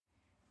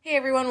Hey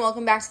everyone,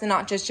 welcome back to the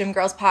Not Just Gym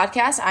Girls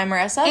podcast. I'm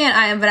Marissa. And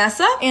I am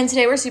Vanessa. And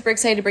today we're super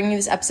excited to bring you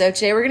this episode.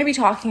 Today we're going to be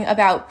talking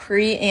about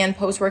pre- and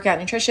post-workout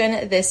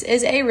nutrition. This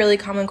is a really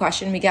common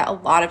question we get a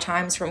lot of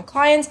times from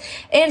clients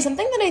and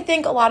something that I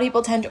think a lot of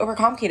people tend to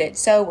overcomplicate it.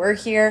 So we're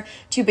here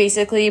to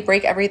basically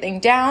break everything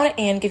down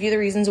and give you the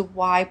reasons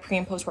why pre-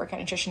 and post-workout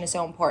nutrition is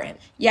so important.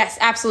 Yes,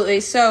 absolutely.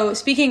 So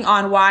speaking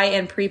on why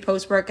and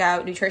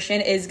pre-post-workout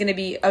nutrition is going to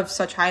be of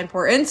such high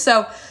importance.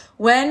 So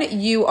when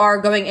you are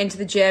going into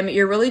the gym,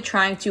 you're really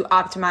trying to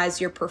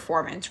optimize your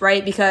performance,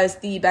 right? Because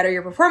the better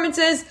your performance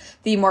is,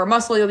 the more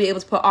muscle you'll be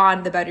able to put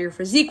on, the better your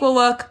physique will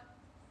look,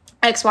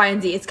 X, Y,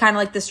 and Z. It's kind of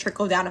like this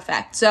trickle-down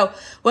effect. So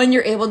when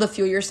you're able to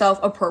fuel yourself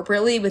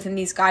appropriately within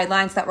these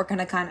guidelines that we're going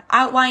to kind of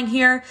outline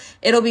here,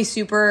 it'll be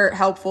super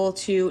helpful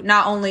to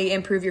not only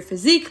improve your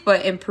physique,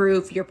 but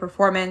improve your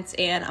performance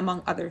and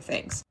among other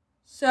things.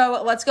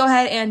 So let's go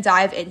ahead and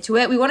dive into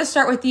it. We want to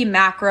start with the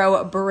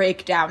macro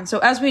breakdown. So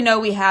as we know,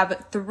 we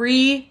have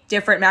 3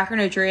 different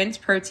macronutrients: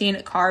 protein,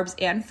 carbs,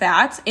 and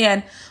fats.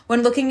 And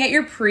when looking at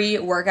your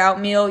pre-workout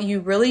meal,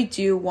 you really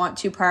do want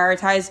to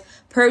prioritize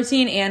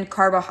protein and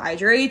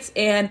carbohydrates,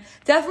 and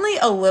definitely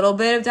a little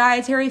bit of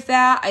dietary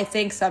fat. I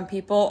think some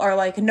people are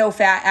like no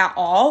fat at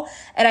all,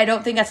 and I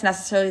don't think that's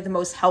necessarily the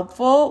most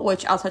helpful,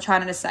 which I'll touch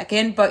on in a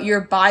second, but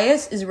your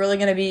bias is really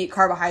going to be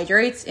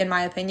carbohydrates, in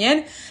my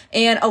opinion,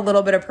 and a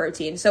little bit of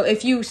protein. So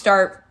if you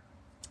start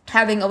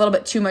having a little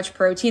bit too much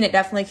protein, it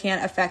definitely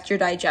can affect your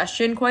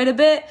digestion quite a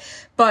bit,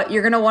 but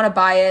you're going to want to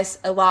bias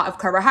a lot of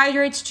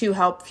carbohydrates to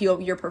help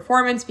fuel your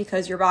performance,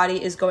 because your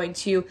body is going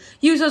to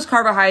use those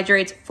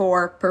carbohydrates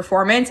for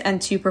performance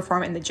and to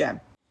perform in the gym.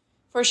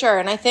 For sure.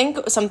 And I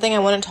think something I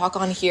want to talk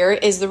on here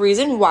is the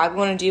reason why we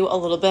want to do a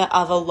little bit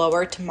of a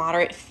lower to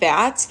moderate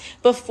fat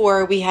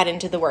before we head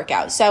into the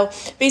workout. So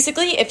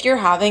basically, if you're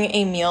having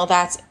a meal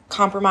that's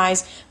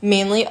compromised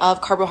mainly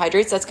of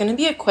carbohydrates, that's going to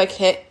be a quick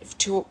hit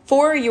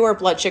for your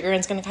blood sugar, and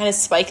it's going to kind of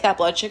spike that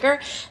blood sugar.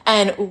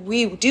 And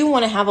we do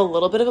want to have a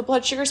little bit of a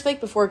blood sugar spike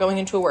before going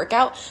into a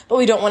workout, but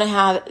we don't want to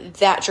have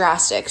that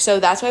drastic.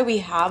 So that's why we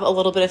have a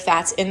little bit of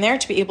fats in there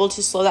to be able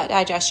to slow that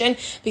digestion,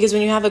 because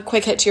when you have a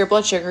quick hit to your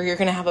blood sugar, you're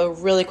going to have a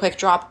really quick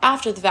drop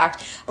after the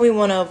fact, and we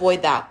want to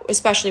avoid that,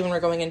 especially when we're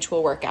going into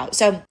a workout.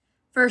 So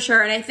for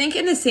sure. And I think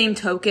in the same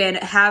token,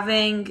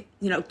 having,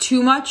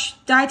 too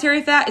much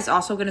dietary fat is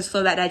also going to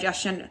slow that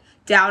digestion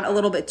down a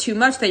little bit too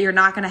much, that you're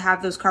not going to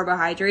have those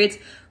carbohydrates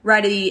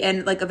ready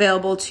and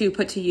available to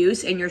put to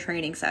use in your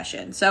training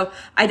session. So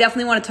I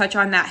definitely want to touch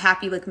on that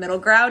happy middle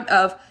ground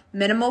of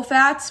minimal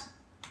fats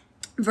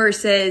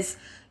versus,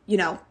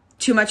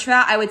 too much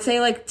fat. I would say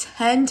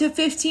 10 to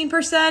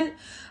 15%.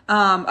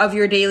 Of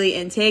your daily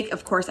intake.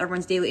 Of course,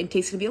 everyone's daily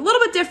intake is going to be a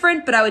little bit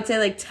different, but I would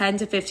say 10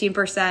 to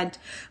 15%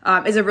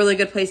 is a really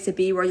good place to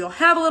be, where you'll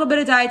have a little bit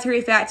of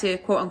dietary fat to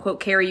quote unquote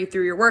carry you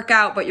through your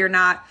workout, but you're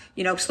not,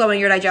 slowing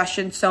your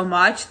digestion so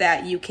much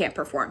that you can't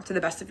perform to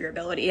the best of your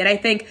ability. And I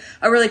think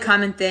a really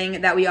common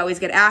thing that we always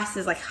get asked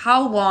is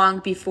how long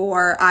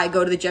before I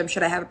go to the gym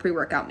should I have a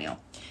pre-workout meal?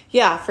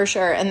 Yeah, for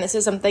sure. And this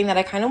is something that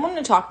I kind of wanted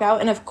to talk about.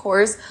 And of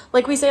course,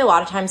 like we say a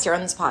lot of times here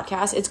on this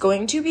podcast, it's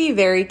going to be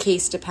very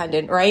case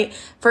dependent, right?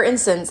 For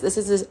instance, this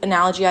is this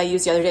analogy I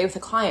used the other day with a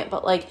client,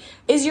 but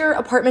is your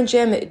apartment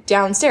gym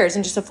downstairs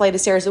and just a flight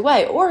of stairs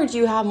away? Or do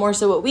you have more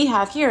so what we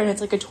have here, and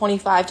it's a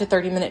 25 to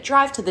 30 minute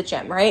drive to the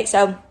gym, right?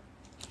 So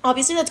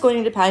obviously, that's going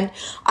to depend.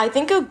 I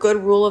think a good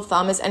rule of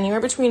thumb is anywhere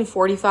between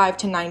 45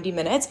 to 90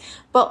 minutes,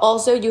 but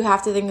also you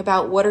have to think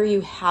about what are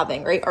you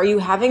having, right? Are you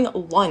having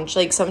lunch?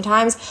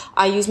 Sometimes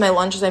I use my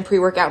lunch as my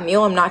pre-workout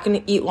meal. I'm not going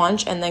to eat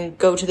lunch and then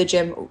go to the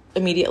gym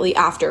immediately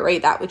after,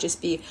 right? That would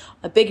just be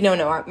a big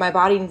no-no. My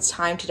body needs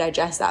time to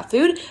digest that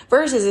food,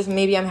 versus if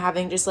maybe I'm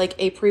having just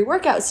a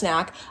pre-workout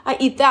snack, I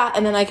eat that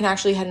and then I can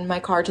actually head in my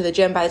car to the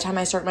gym. By the time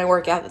I start my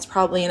workout, that's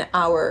probably an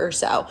hour or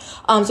so.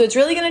 So it's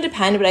really going to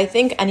depend, but I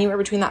think anywhere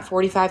between that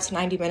 45 to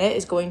 90 minute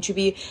is going to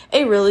be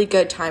a really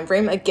good time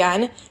frame.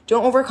 Again,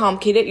 don't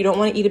overcomplicate it. You don't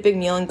want to eat a big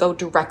meal and go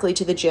directly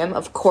to the gym.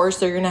 Of course,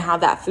 they're going to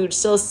have that food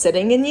still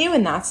sitting in you,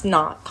 and that's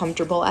not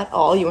comfortable at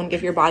all. You want to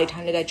give your body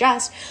time to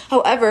digest.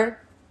 However,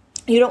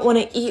 you don't want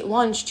to eat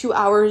lunch 2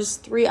 hours,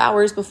 3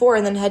 hours before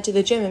and then head to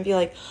the gym and be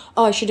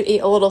oh, I should have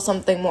ate a little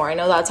something more. I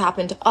know that's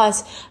happened to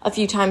us a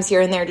few times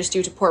here and there just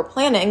due to poor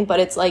planning,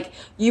 but it's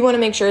you want to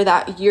make sure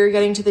that you're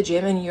getting to the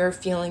gym and you're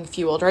feeling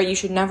fueled, right? You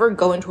should never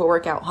go into a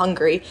workout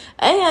hungry.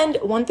 And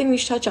one thing we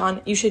should touch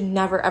on, you should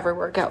never ever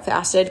work out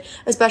fasted,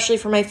 especially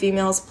for my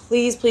females.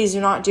 Please do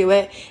not do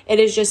it. It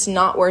is just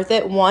not worth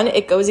it. One,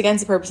 it goes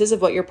against the purposes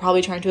of what you're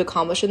probably trying to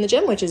accomplish in the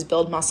gym, which is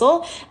build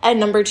muscle.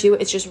 And number 2,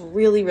 it's just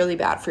really, really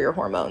bad for your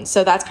hormones.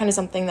 So that's kind of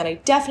something that I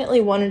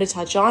definitely wanted to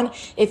touch on.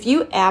 If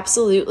you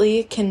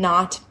absolutely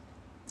cannot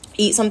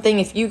eat something,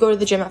 if you go to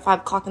the gym at 5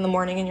 o'clock in the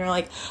morning and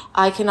you're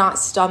I cannot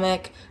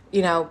stomach,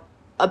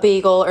 a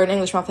bagel or an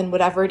English muffin,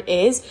 whatever it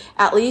is,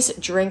 at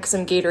least drink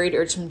some Gatorade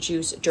or some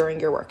juice during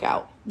your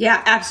workout.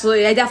 Yeah,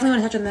 absolutely. I definitely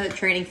want to touch on the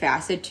training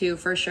fasted too,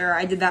 for sure.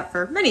 I did that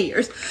for many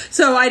years.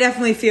 So I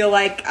definitely feel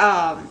like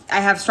I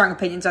have strong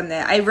opinions on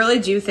that. I really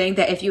do think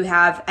that if you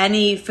have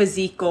any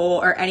physique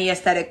goal or any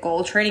aesthetic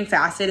goal, training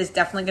fasted is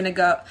definitely going to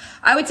go,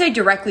 I would say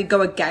directly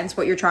go against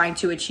what you're trying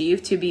to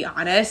achieve, to be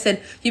honest. And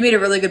you made a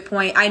really good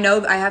point. I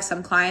know I have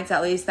some clients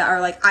at least that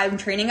are like, I'm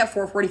training at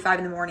 4:45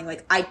 in the morning.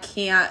 Like I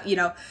can't,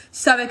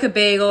 stomach a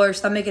bagel or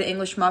stomach an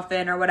English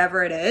muffin or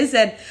whatever it is.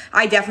 And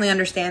I definitely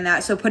understand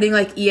that. So putting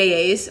like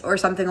EAAs or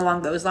something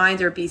along those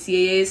lines, or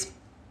BCAAs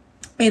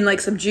in like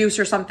some juice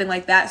or something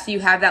like that, so you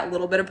have that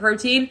little bit of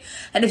protein.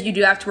 And if you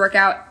do have to work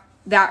out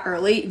that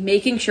early,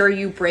 making sure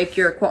you break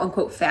your quote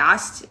unquote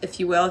fast, if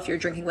you will, if you're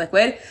drinking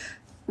liquid,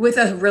 with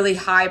a really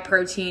high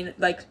protein,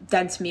 like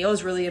dense meal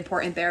is really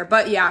important there.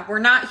 But yeah, we're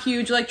not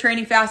huge like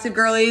training fasted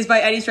girlies by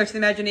any stretch of the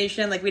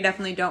imagination. Like we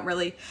definitely don't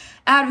really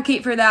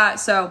advocate for that.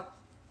 So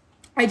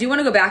I do want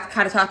to go back to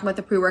kind of talking about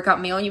the pre-workout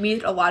meal. You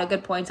made a lot of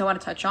good points I want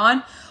to touch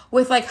on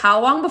with like how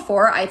long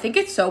before. I think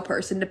it's so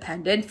person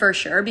dependent for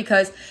sure,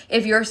 because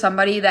if you're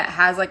somebody that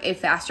has like a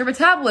faster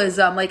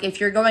metabolism, like if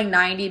you're going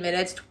 90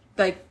 minutes,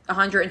 like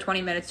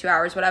 120 minutes, 2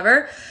 hours,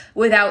 whatever,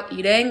 without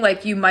eating,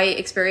 like you might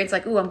experience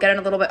like, ooh, I'm getting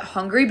a little bit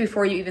hungry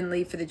before you even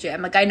leave for the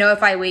gym. Like I know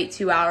if I wait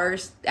 2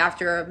 hours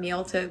after a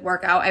meal to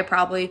work out, I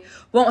probably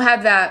won't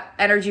have that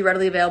energy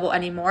readily available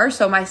anymore.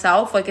 So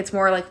myself, like it's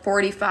more like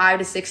 45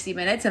 to 60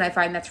 minutes. And I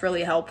find that's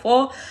really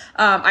helpful.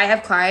 I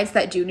have clients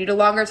that do need a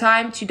longer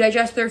time to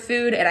digest their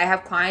food. And I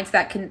have clients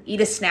that can eat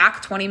a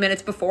snack 20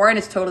 minutes before and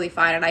it's totally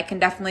fine. And I can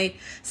definitely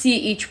see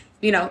each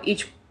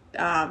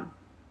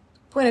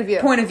point of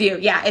view,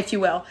 yeah, if you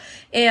will.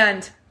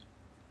 And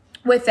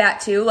with that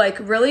too, like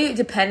really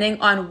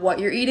depending on what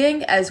you're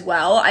eating as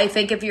well. I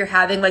think if you're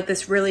having like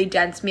this really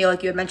dense meal,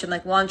 like you had mentioned,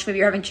 like lunch, maybe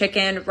you're having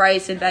chicken,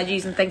 rice, and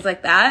veggies and things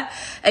like that,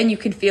 and you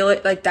can feel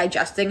it like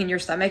digesting in your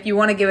stomach, you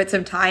want to give it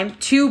some time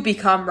to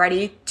become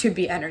ready to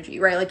be energy,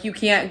 right? Like you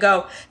can't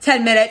go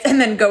 10 minutes and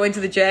then go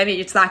into the gym.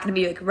 It's not going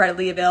to be like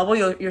readily available.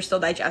 You're still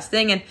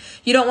digesting, and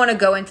you don't want to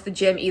go into the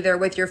gym either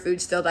with your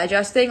food still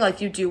digesting.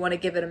 Like you do want to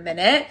give it a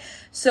minute.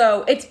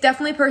 So it's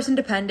definitely person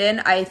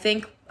dependent. I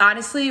think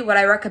honestly, what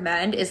I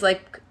recommend is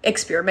like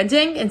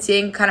experimenting and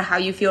seeing kind of how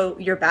you feel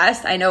your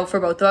best. I know for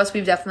both of us,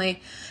 we've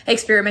definitely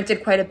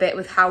experimented quite a bit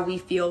with how we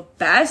feel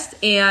best.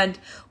 And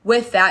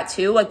with that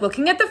too, like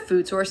looking at the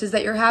food sources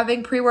that you're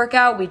having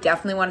pre-workout, we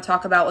definitely want to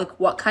talk about like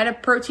what kind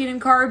of protein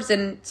and carbs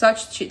and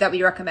such that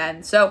we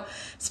recommend. So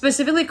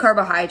specifically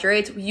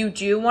carbohydrates, you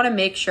do want to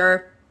make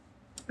sure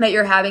that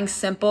you're having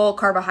simple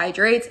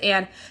carbohydrates,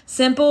 and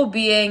simple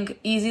being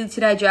easy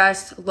to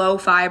digest, low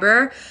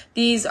fiber.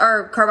 These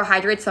are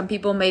carbohydrates some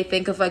people may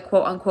think of like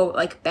quote unquote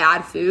like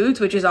bad foods,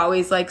 which is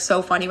always like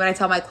so funny when I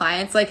tell my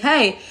clients like,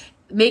 hey,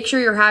 make sure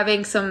you're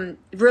having some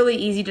really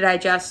easy to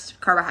digest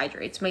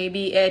carbohydrates.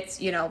 Maybe it's,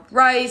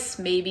 rice,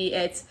 maybe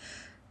it's,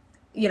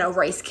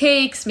 rice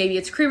cakes, maybe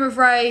it's cream of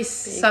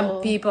rice. Bagel.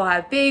 Some people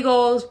have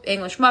bagels,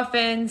 English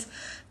muffins,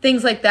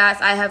 things like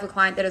that. I have a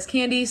client that has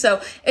candy.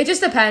 So it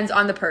just depends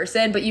on the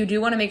person, but you do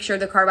want to make sure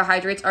the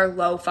carbohydrates are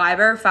low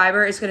fiber.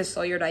 Fiber is going to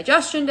slow your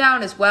digestion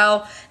down as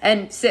well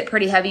and sit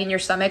pretty heavy in your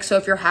stomach. So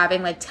if you're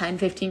having like 10,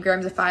 15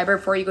 grams of fiber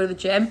before you go to the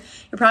gym,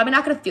 you're probably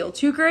not going to feel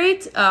too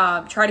great.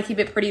 Try to keep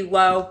it pretty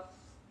low.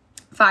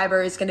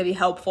 Fiber is going to be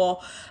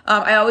helpful.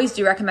 I always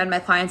do recommend my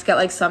clients get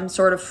like some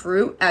sort of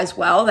fruit as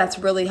well. That's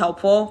really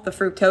helpful. The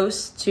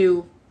fructose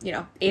to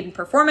aid in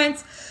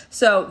performance.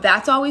 So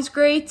that's always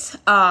great.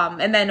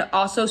 And then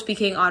also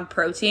speaking on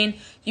protein,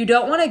 you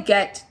don't want to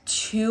get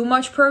too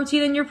much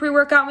protein in your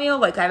pre-workout meal.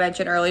 Like I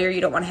mentioned earlier,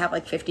 you don't want to have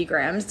like 50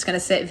 grams. It's going to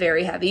sit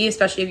very heavy,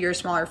 especially if you're a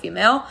smaller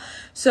female.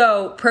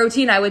 So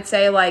protein, I would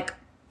say like,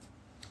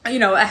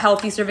 a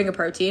healthy serving of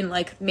protein,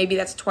 like maybe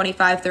that's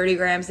 25, 30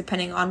 grams,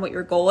 depending on what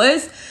your goal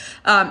is.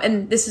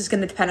 And this is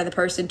going to depend on the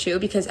person too,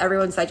 because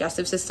everyone's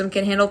digestive system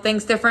can handle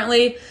things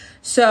differently.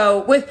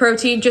 So with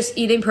protein, just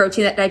eating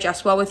protein that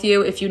digests well with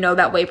you. If you know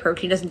that whey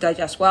protein doesn't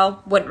digest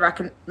well,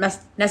 wouldn't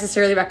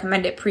necessarily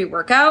recommend it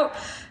pre-workout.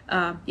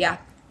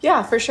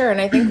 Yeah, for sure.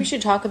 And I think we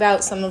should talk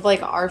about some of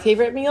like our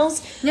favorite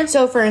meals. Yeah.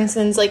 So for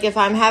instance, like if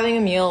I'm having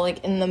a meal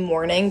like in the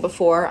morning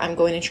before I'm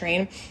going to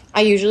train,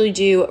 I usually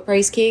do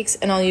rice cakes,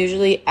 and I'll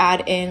usually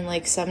add in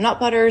like some nut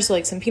butter, so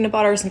like some peanut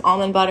butter, some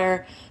almond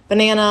butter,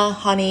 banana,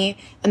 honey,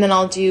 and then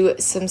I'll do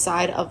some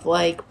side of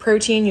like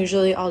protein.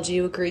 Usually I'll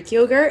do Greek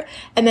yogurt.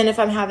 And then if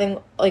I'm having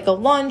like a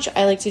lunch,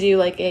 I like to do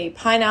like a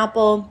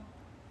pineapple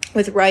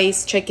with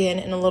rice, chicken,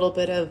 and a little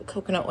bit of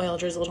coconut oil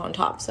drizzled on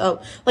top.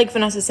 So like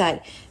Vanessa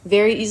said,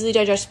 very easily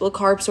digestible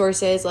carb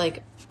sources,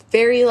 like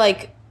very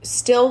like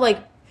still like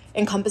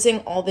encompassing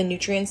all the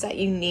nutrients that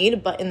you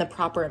need, but in the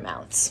proper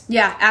amounts.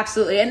 Yeah,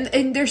 absolutely.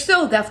 And they're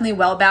still definitely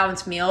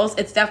well-balanced meals.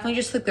 It's definitely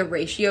just like the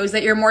ratios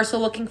that you're more so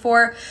looking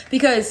for,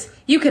 because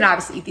you can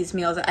obviously eat these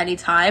meals at any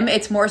time.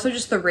 It's more so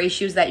just the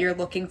ratios that you're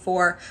looking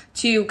for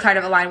to kind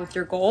of align with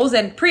your goals.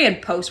 And pre and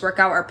post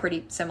workout are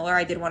pretty similar.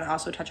 I did want to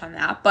also touch on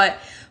that. But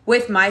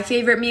with my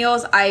favorite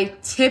meals, I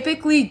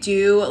typically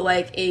do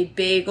like a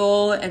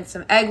bagel and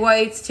some egg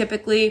whites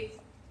typically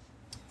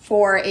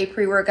for a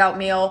pre-workout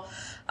meal.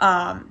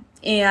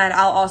 And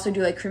I'll also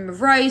do like cream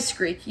of rice,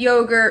 Greek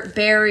yogurt,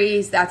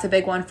 berries. That's a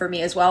big one for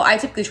me as well. I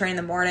typically train in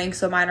the morning,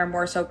 so mine are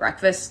more so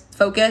breakfast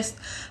focused.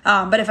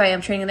 But if I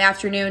am training in the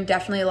afternoon,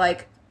 definitely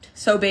like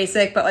so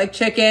basic, but like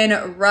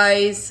chicken,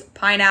 rice,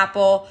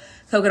 pineapple,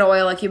 coconut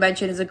oil, like you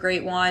mentioned, is a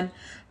great one.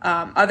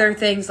 Other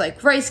things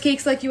like rice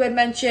cakes, like you had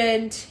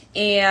mentioned.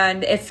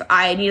 And if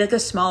I need like a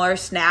smaller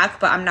snack,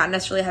 but I'm not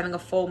necessarily having a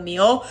full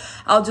meal,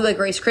 I'll do like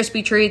Rice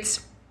Krispie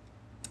treats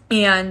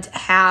and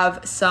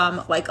have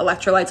some like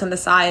electrolytes on the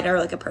side or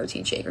like a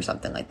protein shake or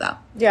something like that.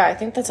 Yeah, I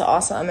think that's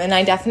awesome. And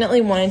I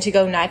definitely wanted to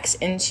go next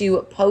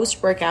into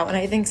post-workout. And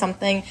I think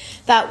something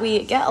that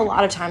we get a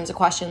lot of times a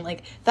question,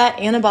 like that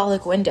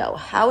anabolic window,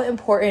 how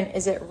important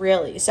is it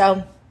really?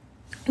 So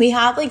we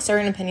have like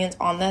certain opinions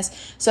on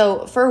this.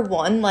 So for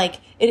one, like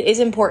it is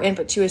important,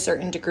 but to a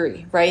certain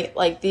degree, right?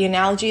 Like the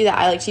analogy that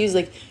I like to use,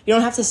 like you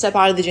don't have to step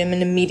out of the gym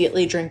and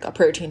immediately drink a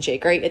protein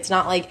shake, right? It's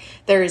not like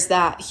there's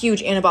that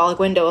huge anabolic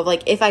window of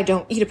like, if I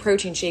don't eat a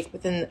protein shake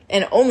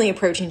and only a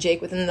protein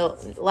shake within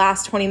the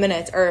last 20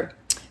 minutes or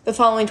the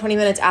following 20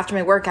 minutes after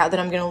my workout, then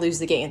I'm going to lose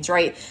the gains,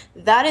 right?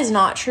 That is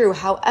not true.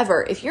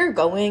 However, if you're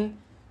going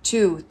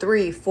 2,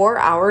 3, 4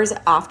 hours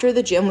after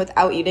the gym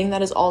without eating,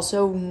 that is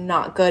also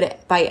not good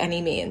by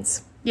any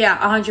means. Yeah,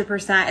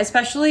 100%.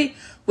 Especially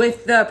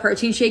with the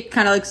protein shake,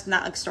 kind of like,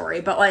 not like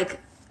story, but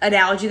like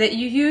analogy that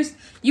you used.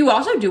 You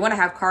also do want to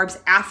have carbs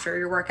after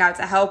your workout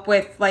to help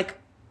with like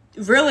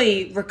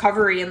really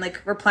recovery and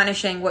like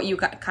replenishing what you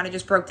kind of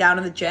just broke down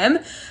in the gym.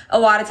 A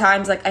lot of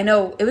times, like I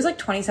know it was like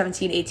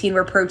 2017-18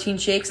 where protein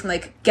shakes and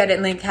like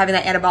having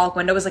that anabolic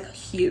window was like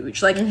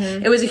huge. Like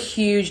it was a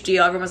huge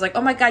deal. Everyone was like,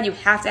 oh my God, you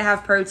have to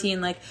have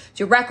protein like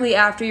directly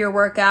after your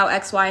workout,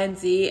 X, Y, and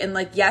Z. And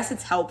like, yes,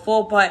 it's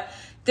helpful, but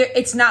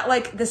it's not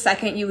like the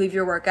second you leave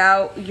your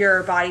workout,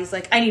 your body's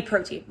like, I need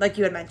protein, like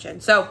you had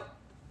mentioned. So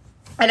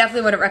I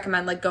definitely wouldn't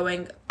recommend like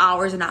going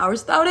hours and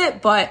hours without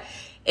it, but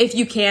if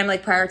you can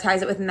like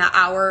prioritize it within that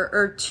hour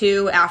or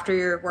two after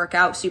your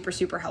workout, super,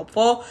 super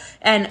helpful.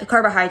 And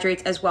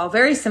carbohydrates as well.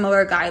 Very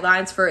similar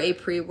guidelines for a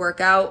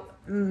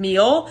pre-workout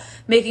meal,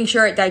 making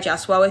sure it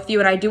digests well with you.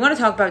 And I do want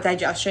to talk about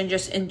digestion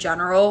just in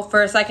general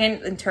for a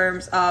second in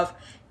terms of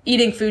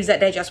eating foods that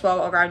digest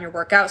well around your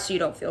workout so you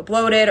don't feel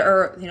bloated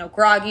or,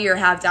 groggy or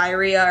have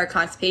diarrhea or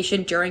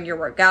constipation during your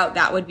workout.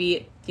 That would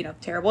be,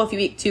 terrible if you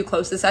eat too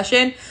close to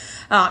session.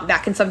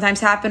 That can sometimes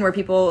happen where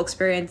people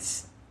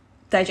experience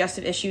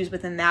digestive issues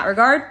within that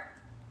regard.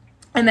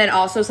 And then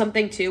also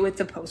something too with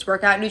the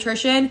post-workout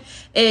nutrition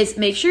is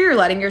make sure you're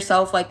letting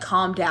yourself like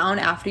calm down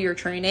after your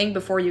training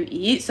before you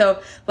eat.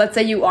 So let's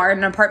say you are in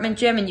an apartment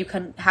gym and you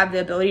can have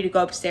the ability to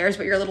go upstairs,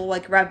 but you're a little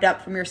like revved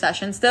up from your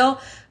session still.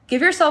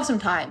 Give yourself some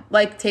time,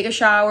 like take a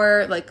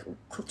shower, like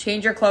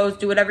change your clothes,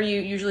 do whatever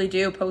you usually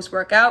do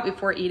post-workout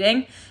before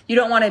eating. You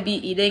don't want to be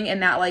eating in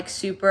that like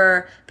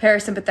super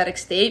parasympathetic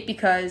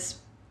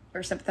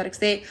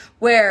state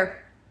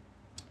where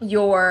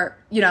you're,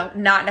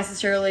 not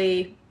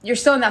necessarily, you're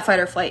still in that fight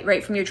or flight,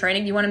 right, from your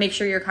training. You want to make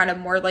sure you're kind of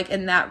more like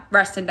in that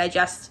rest and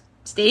digest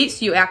state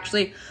so you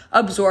actually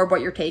absorb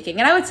what you're taking.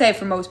 And I would say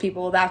for most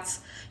people,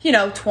 that's,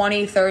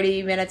 20,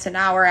 30 minutes, an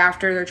hour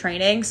after their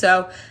training.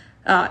 So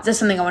just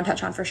something I want to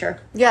touch on for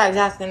sure. Yeah,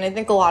 exactly. And I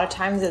think a lot of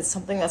times it's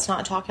something that's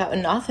not talked about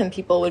enough and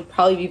people would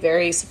probably be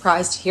very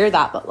surprised to hear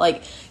that. But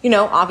like,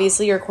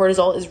 obviously your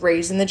cortisol is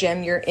raised in the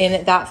gym. You're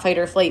in that fight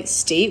or flight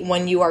state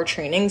when you are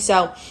training.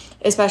 So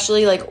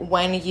especially like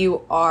when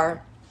you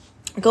are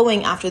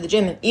going after the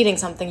gym and eating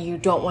something, you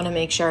don't want to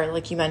make sure,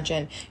 like you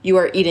mentioned, you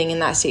are eating in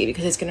that state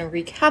because it's going to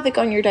wreak havoc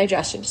on your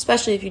digestion,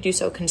 especially if you do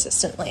so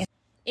consistently.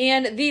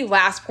 And the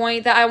last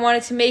point that I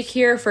wanted to make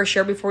here for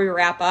sure before we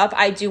wrap up,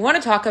 I do want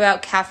to talk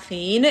about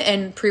caffeine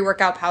and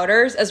pre-workout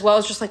powders as well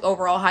as just like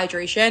overall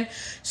hydration.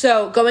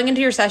 So going into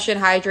your session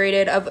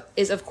hydrated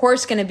is of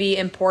course going to be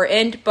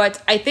important,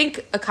 but I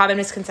think a common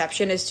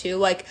misconception is too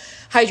like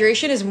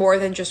hydration is more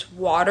than just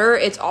water.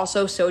 It's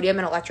also sodium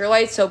and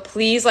electrolytes. So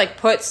please like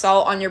put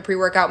salt on your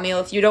pre-workout meal.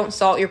 If you don't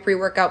salt your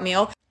pre-workout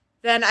meal,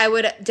 then I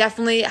would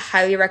definitely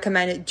highly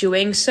recommend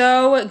doing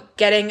so,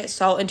 getting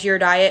salt into your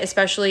diet,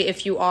 especially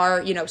if you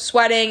are,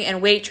 sweating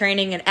and weight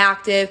training and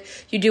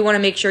active. You do want to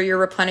make sure you're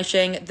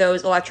replenishing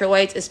those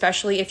electrolytes,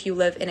 especially if you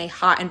live in a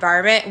hot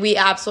environment. We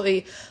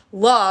absolutely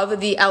love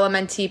the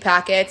LMNT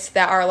packets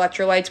that are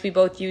electrolytes. We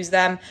both use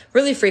them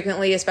really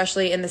frequently,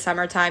 especially in the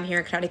summertime here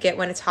in Connecticut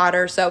when it's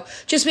hotter. So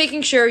just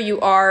making sure you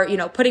are,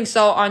 putting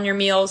salt on your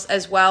meals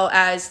as well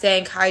as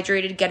staying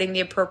hydrated, getting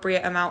the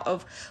appropriate amount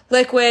of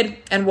liquid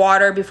and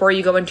water before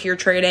you go into your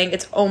training.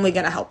 It's only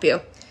going to help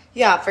you.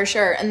 Yeah, for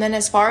sure. And then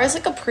as far as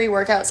like a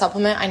pre-workout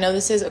supplement, I know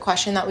this is a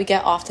question that we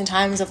get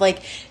oftentimes of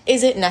like,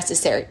 is it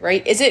necessary,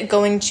 right? Is it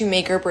going to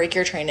make or break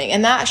your training?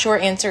 And that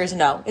short answer is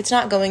no, it's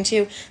not going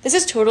to. This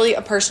is totally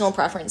a personal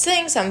preference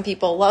thing. Some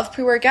people love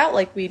pre-workout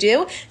like we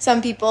do.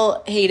 Some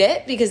people hate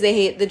it because they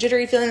hate the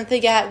jittery feeling that they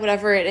get,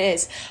 whatever it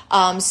is.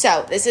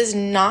 So this is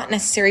not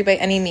necessary by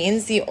any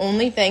means. The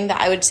only thing that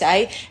I would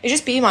say is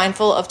just be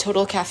mindful of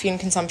total caffeine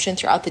consumption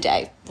throughout the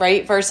day.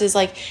 right? Versus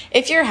like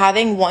if you're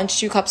having 1 to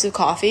 2 cups of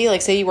coffee,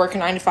 like say you work a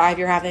 9 to 5,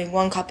 you're having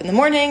 1 cup in the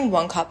morning,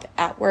 1 cup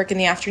at work in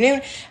the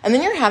afternoon, and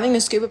then you're having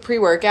a scoop of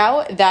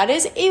pre-workout, that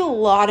is a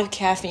lot of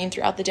caffeine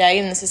throughout the day.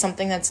 And this is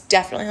something that's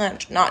definitely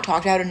not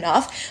talked about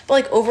enough. But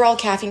like overall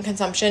caffeine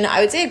consumption,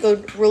 I would say a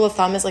good rule of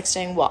thumb is like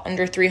staying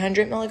under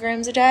 300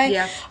 milligrams a day.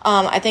 Yeah.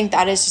 I think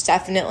that is just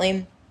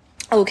definitely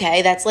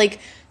okay. That's like,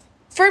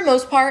 for the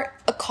most part,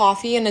 a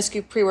coffee and a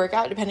scoop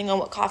pre-workout, depending on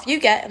what coffee you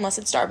get, unless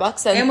it's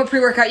Starbucks. And what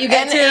pre-workout you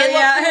get, too. And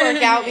what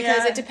pre-workout,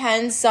 because it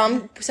depends.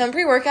 Some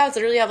pre-workouts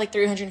literally have like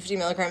 350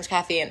 milligrams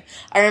caffeine.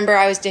 I remember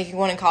I was taking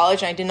one in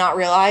college, and I did not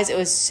realize it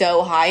was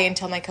so high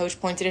until my coach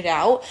pointed it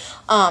out.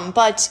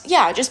 But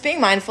yeah, just being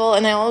mindful.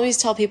 And I always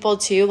tell people,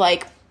 too,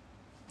 like,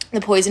 the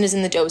poison is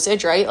in the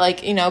dosage, right?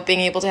 Like, you know, being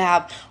able to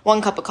have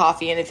 1 cup of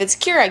coffee, and if it's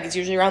Keurig, it's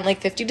usually around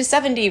like 50 to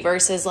 70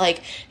 versus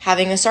like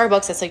having a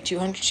Starbucks that's like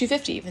 200 to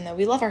 250, even though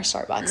we love our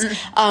Starbucks.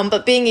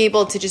 But being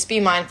able to just be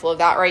mindful of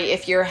that, right?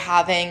 If you're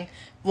having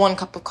 1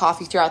 cup of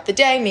coffee throughout the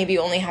day, maybe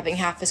only having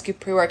half a scoop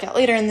pre-workout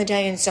later in the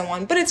day, and so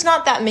on. But it's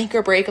not that make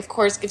or break. Of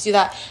course, gives you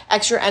that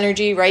extra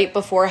energy right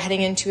before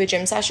heading into a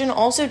gym session.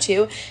 Also,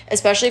 too,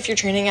 especially if you're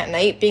training at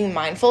night, being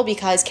mindful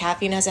because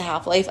caffeine has a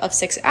half-life of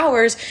 6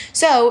 hours.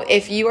 So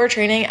if you are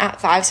training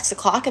at 5, 6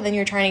 o'clock, and then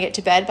you're trying to get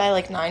to bed by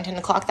like 9, 10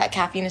 o'clock, that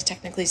caffeine is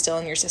technically still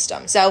in your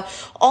system. So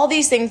all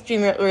these things to be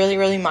really,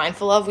 really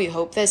mindful of. We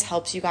hope this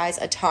helps you guys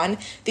a ton.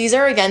 These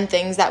are, again,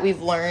 things that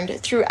we've learned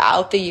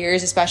throughout the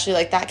years, especially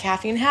like that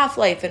caffeine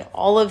half-life and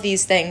all of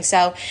these things.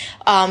 So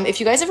if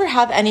you guys ever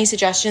have any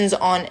suggestions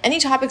on any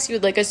topics you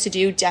would like us to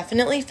do,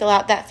 definitely fill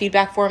out that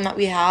feedback form that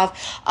we have.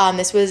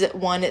 This was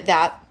one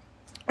that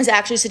was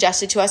actually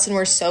suggested to us, and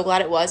we're so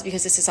glad it was,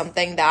 because this is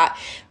something that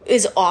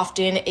is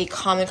often a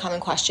common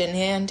question.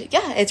 And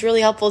yeah, it's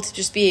really helpful to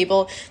just be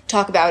able to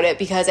talk about it,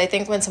 because I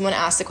think when someone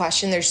asks a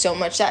question, there's so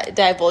much that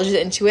divulges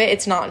into it.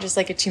 It's not just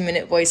like a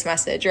 2-minute voice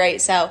message, right?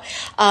 So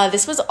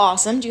this was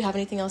awesome. Do you have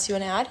anything else you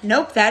want to add?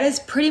 Nope, that is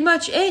pretty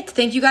much it.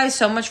 Thank you guys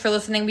so much for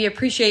listening. We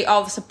appreciate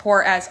all the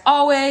support as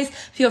always.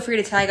 Feel free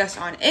to tag us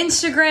on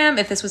Instagram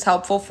if this was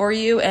helpful for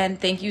you, and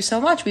thank you so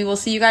much. We will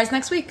see you guys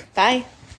next week. Bye.